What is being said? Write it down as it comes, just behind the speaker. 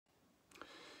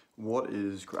What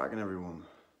is cracking, everyone?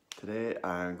 Today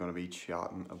I'm going to be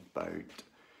chatting about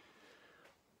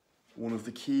one of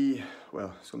the key,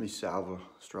 it's going to be several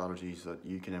strategies that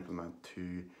you can implement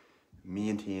to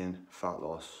maintain fat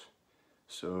loss.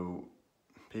 So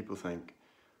people think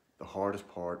the hardest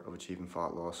part of achieving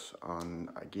fat loss, and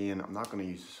again,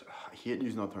 I hate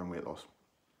using that term weight loss.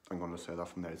 I'm going to say that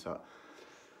from the outset.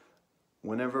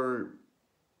 Whenever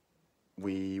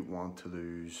we want to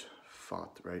lose fat,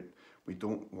 right? We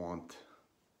don't want,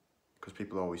 because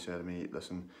people always say to me,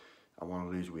 listen, I want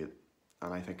to lose weight.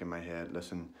 And I think in my head,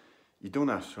 listen, you don't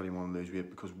necessarily want to lose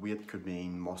weight, because weight could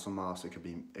mean muscle mass, it could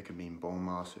mean bone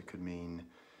mass, it could mean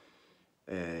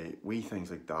wee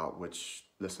things like that, which,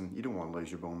 listen, you don't want to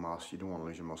lose your bone mass, you don't want to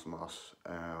lose your muscle mass,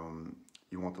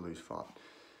 you want to lose fat.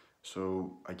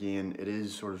 So again, it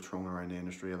is sort of thrown around the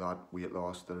industry a lot, weight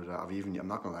loss, I'm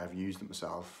not gonna lie, I've used it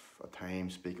myself at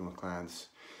times, speaking with clients,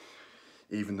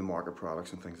 even the market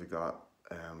products and things like that,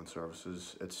 and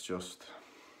services. It's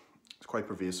quite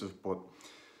pervasive, but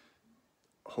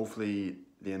hopefully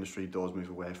the industry does move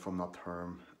away from that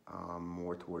term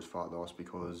more towards fat loss,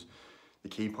 because the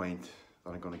key point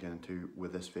that I'm going to get into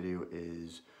with this video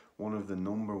is one of the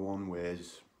 #1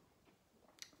 ways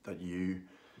that you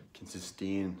can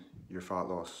sustain your fat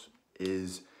loss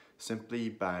is simply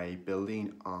by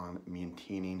building and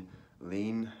maintaining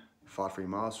lean fat-free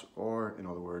mass, or in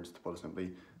other words, to put it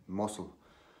simply, muscle.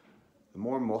 The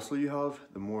more muscle you have,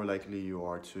 the more likely you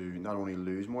are to not only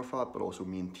lose more fat, but also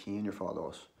maintain your fat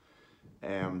loss.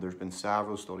 There's been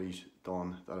several studies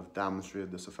done that have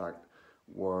demonstrated this effect,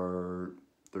 where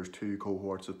there's two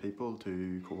cohorts of people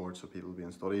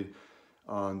being studied,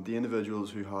 and the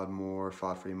individuals who had more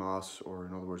fat-free mass, or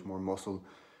in other words more muscle,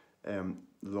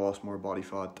 lost more body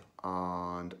fat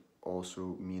and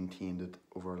also maintained it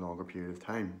over a longer period of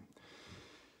time.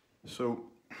 So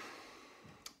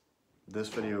this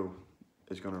video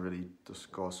is going to really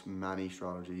discuss many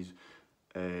strategies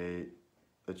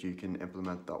that you can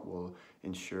implement that will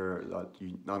ensure that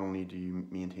you not only do you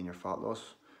maintain your fat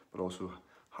loss, but also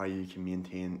how you can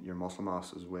maintain your muscle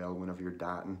mass as well whenever you're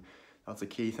dieting. That's a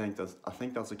key thing. I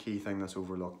think that's a key thing that's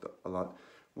overlooked a lot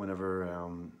whenever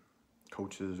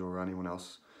coaches or anyone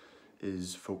else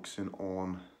is focusing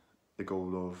on the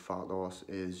goal of fat loss,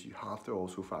 is you have to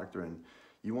also factor in,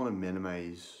 you want to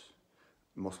minimize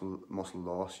muscle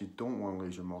loss. You don't want to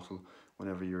lose your muscle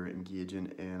whenever you're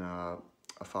engaging in a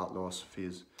fat loss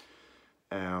phase.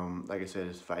 Like I said,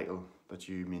 it's vital that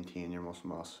you maintain your muscle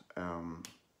mass.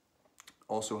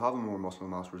 Also, having more muscle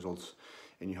mass results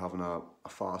in you having a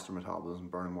faster metabolism,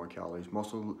 burning more calories.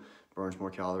 Muscle burns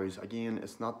more calories. Again,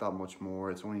 it's not that much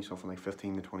more. It's only something like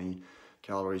 15 to 20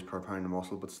 calories per pound of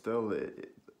muscle, but still,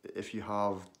 if you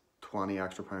have 20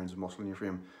 extra pounds of muscle in your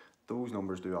frame, those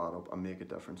numbers do add up and make a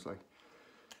difference.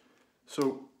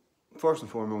 So first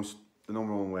and foremost, the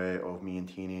 #1 way of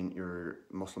maintaining your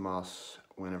muscle mass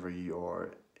whenever you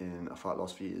are in a fat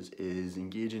loss phase is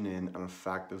engaging in an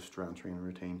effective strength training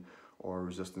routine or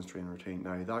resistance training routine.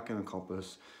 Now that can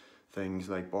encompass things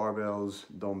like barbells,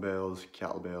 dumbbells,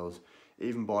 kettlebells,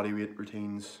 even body weight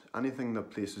routines. Anything that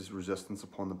places resistance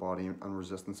upon the body and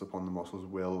resistance upon the muscles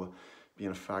will be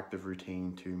an effective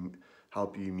routine to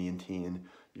help you maintain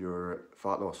your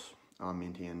fat loss and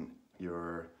maintain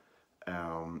your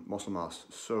muscle mass.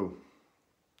 So,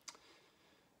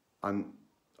 and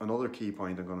another key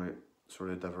point I'm going to sort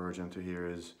of diverge into here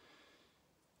is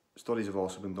studies have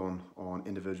also been done on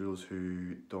individuals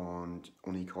who done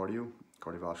only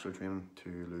cardiovascular training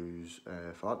to lose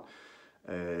fat,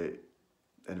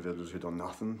 individuals who done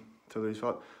nothing to lose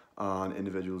fat, and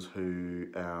individuals who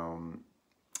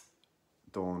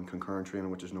done concurrent training,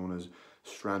 which is known as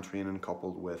strength training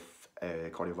coupled with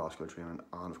cardiovascular training.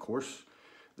 And of course,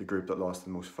 the group that lost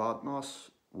the most fat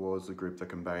mass was the group that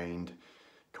combined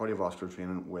cardiovascular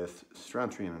training with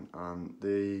strength training. And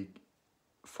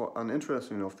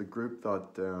interesting enough, the group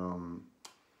that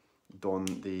done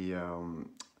the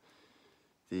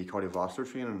cardiovascular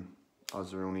training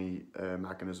as their only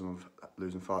mechanism of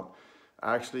losing fat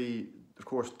actually, of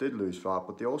course, did lose fat,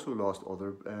 but they also lost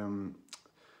other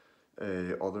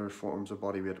forms of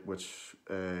body weight, which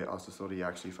as the study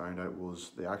actually found out,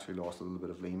 was they actually lost a little bit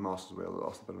of lean mass as well. They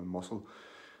lost a bit of muscle.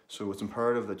 So it's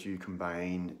imperative that you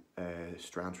combine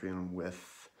strength training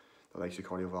with the likes of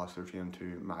cardiovascular training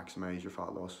to maximize your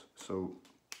fat loss. So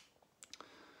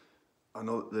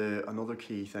another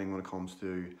key thing when it comes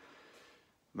to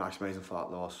maximizing fat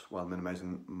loss while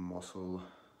minimizing muscle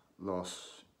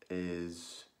loss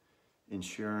is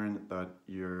ensuring that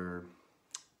your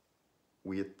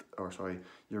rate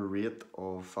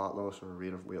of fat loss or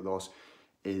rate of weight loss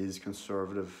is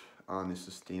conservative and is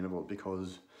sustainable,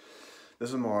 because This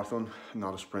is a marathon,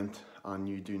 not a sprint, and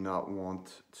you do not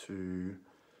want to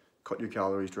cut your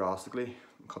calories drastically,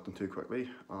 cut them too quickly,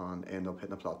 and end up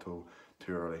hitting a plateau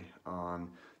too early. And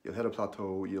you'll hit a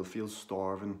plateau, you'll feel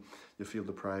starving, you'll feel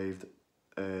deprived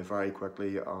very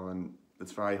quickly, and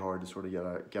it's very hard to sort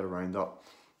of get around that.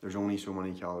 There's only so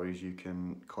many calories you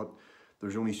can cut.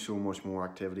 There's only so much more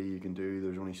activity you can do.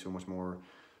 There's only so much more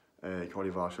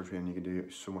cardiovascular training you can do,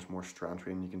 so much more strength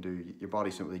training you can do. Your body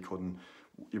simply couldn't,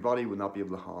 your body would not be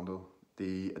able to handle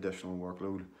the additional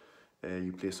workload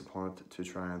you place upon it to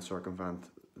try and circumvent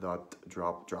that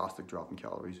drastic drop in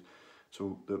calories.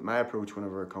 So my approach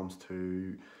whenever it comes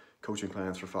to coaching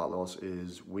clients for fat loss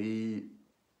is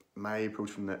my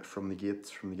approach from the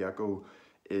get-go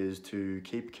is to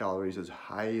keep calories as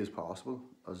high as possible,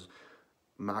 as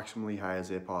maximally high as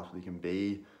they possibly can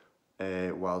be,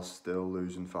 while still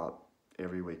losing fat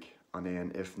every week. And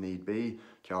then if need be,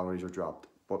 calories are dropped.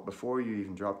 But before you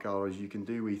even drop calories, you can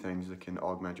do wee things that can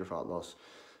augment your fat loss.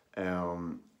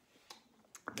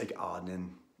 Like adding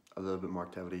in a little bit more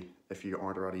activity. If you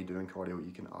aren't already doing cardio,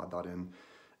 you can add that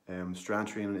in.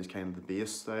 Strength training is kind of the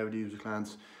base that I would use with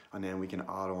clients, and then we can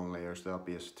add on layers to that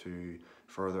base to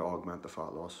further augment the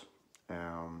fat loss.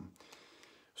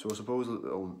 So I suppose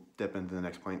I'll dip into the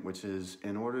next point, which is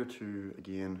in order to,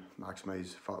 again,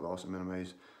 maximize fat loss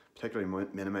and particularly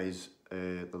minimize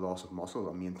the loss of muscle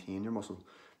and maintain your muscle,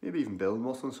 maybe even build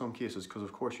muscle in some cases, because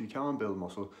of course you can build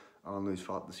muscle and lose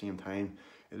fat at the same time.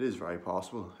 It is very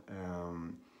possible.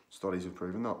 Studies have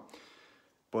proven that.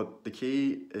 But the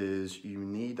key is you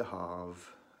need to have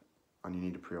and you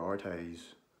need to prioritize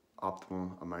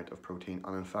optimal amount of protein.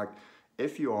 And in fact,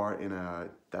 if you are in a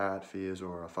diet phase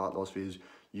or a fat loss phase,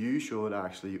 you should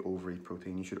actually overeat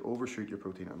protein. You should overshoot your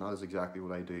protein, and that is exactly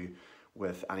what I do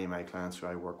with any of my clients who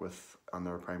I work with, and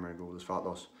their primary goal is fat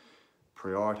loss.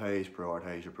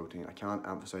 Prioritize your protein. I can't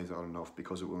emphasize that enough,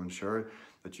 because it will ensure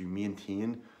that you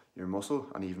maintain your muscle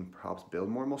and even perhaps build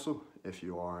more muscle if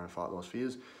you are in a fat loss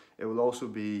phase. It will also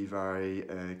be very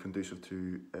conducive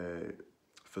to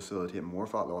facilitate more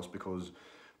fat loss, because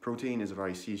protein is a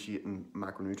very satiating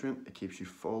macronutrient. It keeps you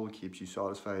full, keeps you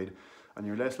satisfied, and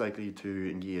you're less likely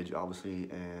to engage, obviously,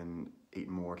 in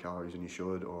eating more calories than you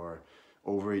should, or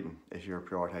overeating if you're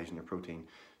prioritizing your protein.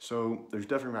 So there's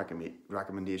different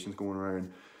recommendations going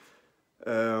around.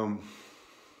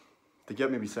 To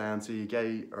get maybe sciencey,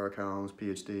 Gary Urquhart,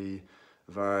 PhD,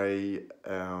 very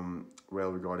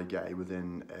well-regarded guy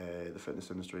within the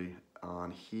fitness industry,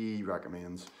 and he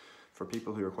recommends for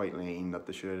people who are quite lean that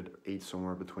they should eat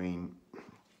somewhere between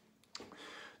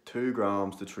 2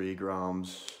 grams to 3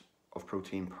 grams of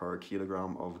protein per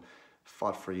kilogram of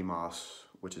fat-free mass,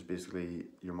 which is basically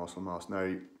your muscle mass.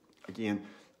 Now, again,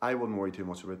 I wouldn't worry too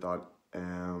much about that.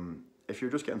 If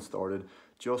you're just getting started,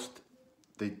 just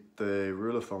the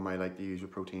rule of thumb I like to use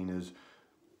with protein is,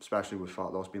 especially with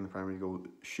fat loss being the primary goal,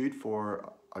 shoot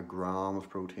for 1 gram of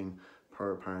protein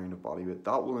per pound of body weight.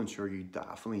 That will ensure you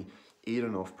definitely eat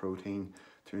enough protein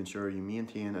to ensure you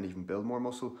maintain and even build more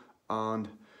muscle and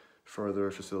further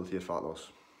facilitate fat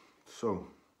loss. So,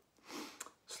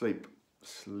 sleep.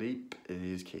 Sleep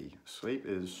is key. Sleep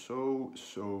is so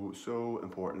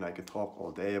important. I could talk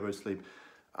all day about sleep.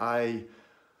 I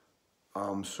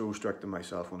am so strict on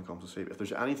myself when it comes to sleep. If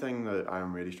there's anything that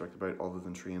I'm really strict about other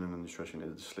than training and nutrition,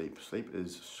 it's sleep. Sleep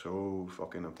is so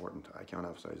fucking important. I can't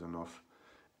emphasize enough.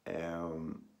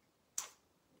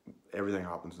 Everything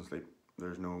happens in sleep.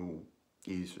 There's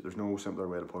no simpler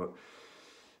way to put it.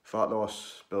 Fat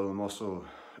loss, building muscle,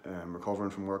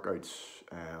 recovering from workouts,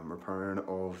 repairing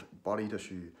of body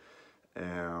tissue,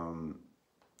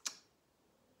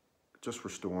 just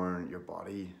restoring your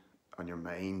body and your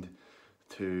mind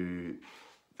to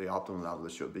the optimal level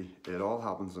it should be. It all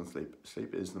happens in sleep.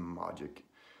 Sleep is the magic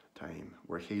time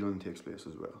where healing takes place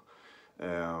as well.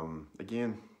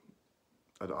 Again,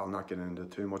 I'll not get into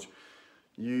too much.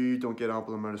 You don't get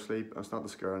ample amount of sleep, and it's not to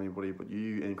scare anybody, but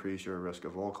you increase your risk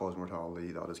of all-cause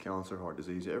mortality. That is cancer, heart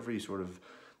disease, every sort of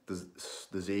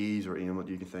disease or ailment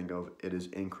you can think of, it is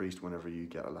increased whenever you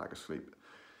get a lack of sleep.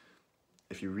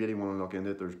 If you really want to look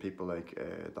into it, there's people like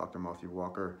Dr. Matthew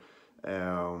Walker,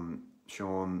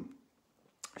 Sean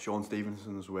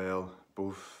Stevenson as well,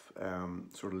 both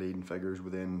sort of leading figures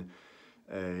within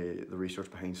the research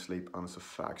behind sleep and its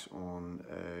effects on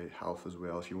health as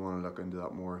well. If you want to look into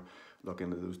that more, look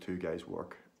into those two guys'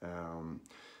 work.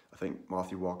 I think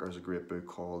Matthew Walker has a great book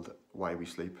called Why We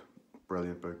Sleep.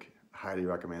 Brilliant book. Highly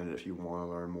recommend it if you want to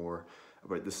learn more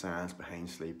about the science behind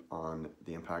sleep and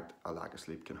the impact a lack of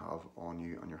sleep can have on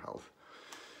you and your health.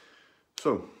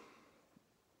 So,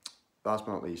 last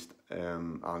but not least,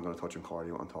 I'm going to touch on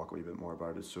cardio and talk a wee bit more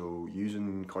about it. So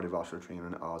using cardiovascular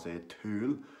training as a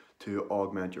tool to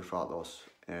augment your fat loss.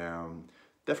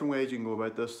 Different ways you can go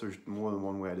about this. There's more than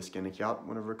one way to skin a cat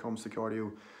whenever it comes to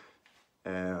cardio.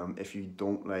 If you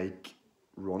don't like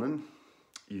running,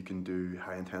 you can do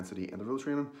high intensity interval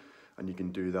training, and you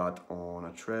can do that on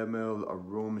a treadmill, a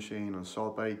row machine, on a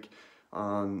salt bike,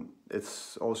 and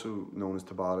it's also known as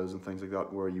Tabatas and things like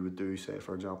that, where you would do, say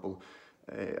for example,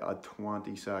 a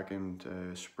 20-second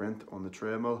sprint on the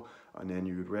treadmill, and then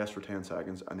you would rest for 10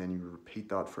 seconds, and then you would repeat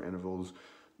that for intervals,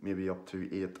 maybe up to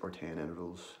 8 or 10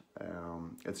 intervals.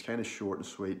 It's kind of short and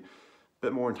sweet,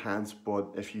 bit more intense, but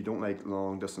if you don't like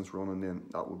long distance running, then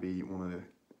that would be one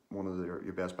of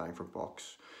your best bang for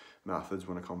bucks methods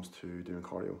when it comes to doing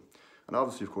cardio. And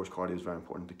obviously, of course, cardio is very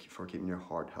important for keeping your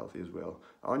heart healthy as well,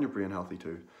 and your brain healthy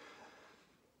too.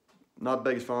 Not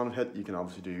the biggest fan of HIIT. You can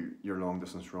obviously do your long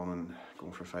distance running,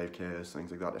 going for 5Ks,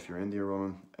 things like that if you're into your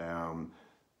running.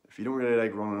 If you don't really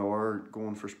like running or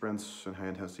going for sprints and high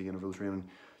intensity interval training,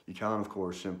 you can of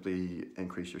course simply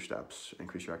increase your steps,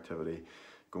 increase your activity,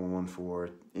 aiming for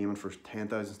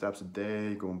 10,000 steps a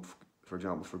day, for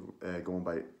example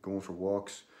going for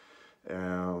walks.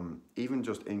 Even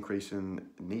just increasing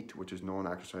NEAT, which is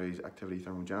non-exercise activity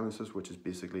thermogenesis, which is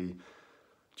basically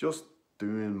just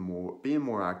being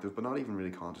more active, but not even really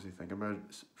consciously thinking about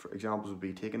it. For examples would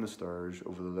be taking the stairs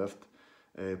over the lift,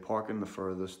 parking the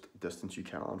furthest distance you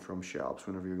can from shops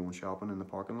whenever you're going shopping in the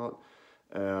parking lot.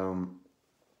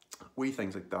 Wee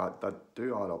things like that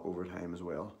do add up over time as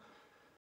well.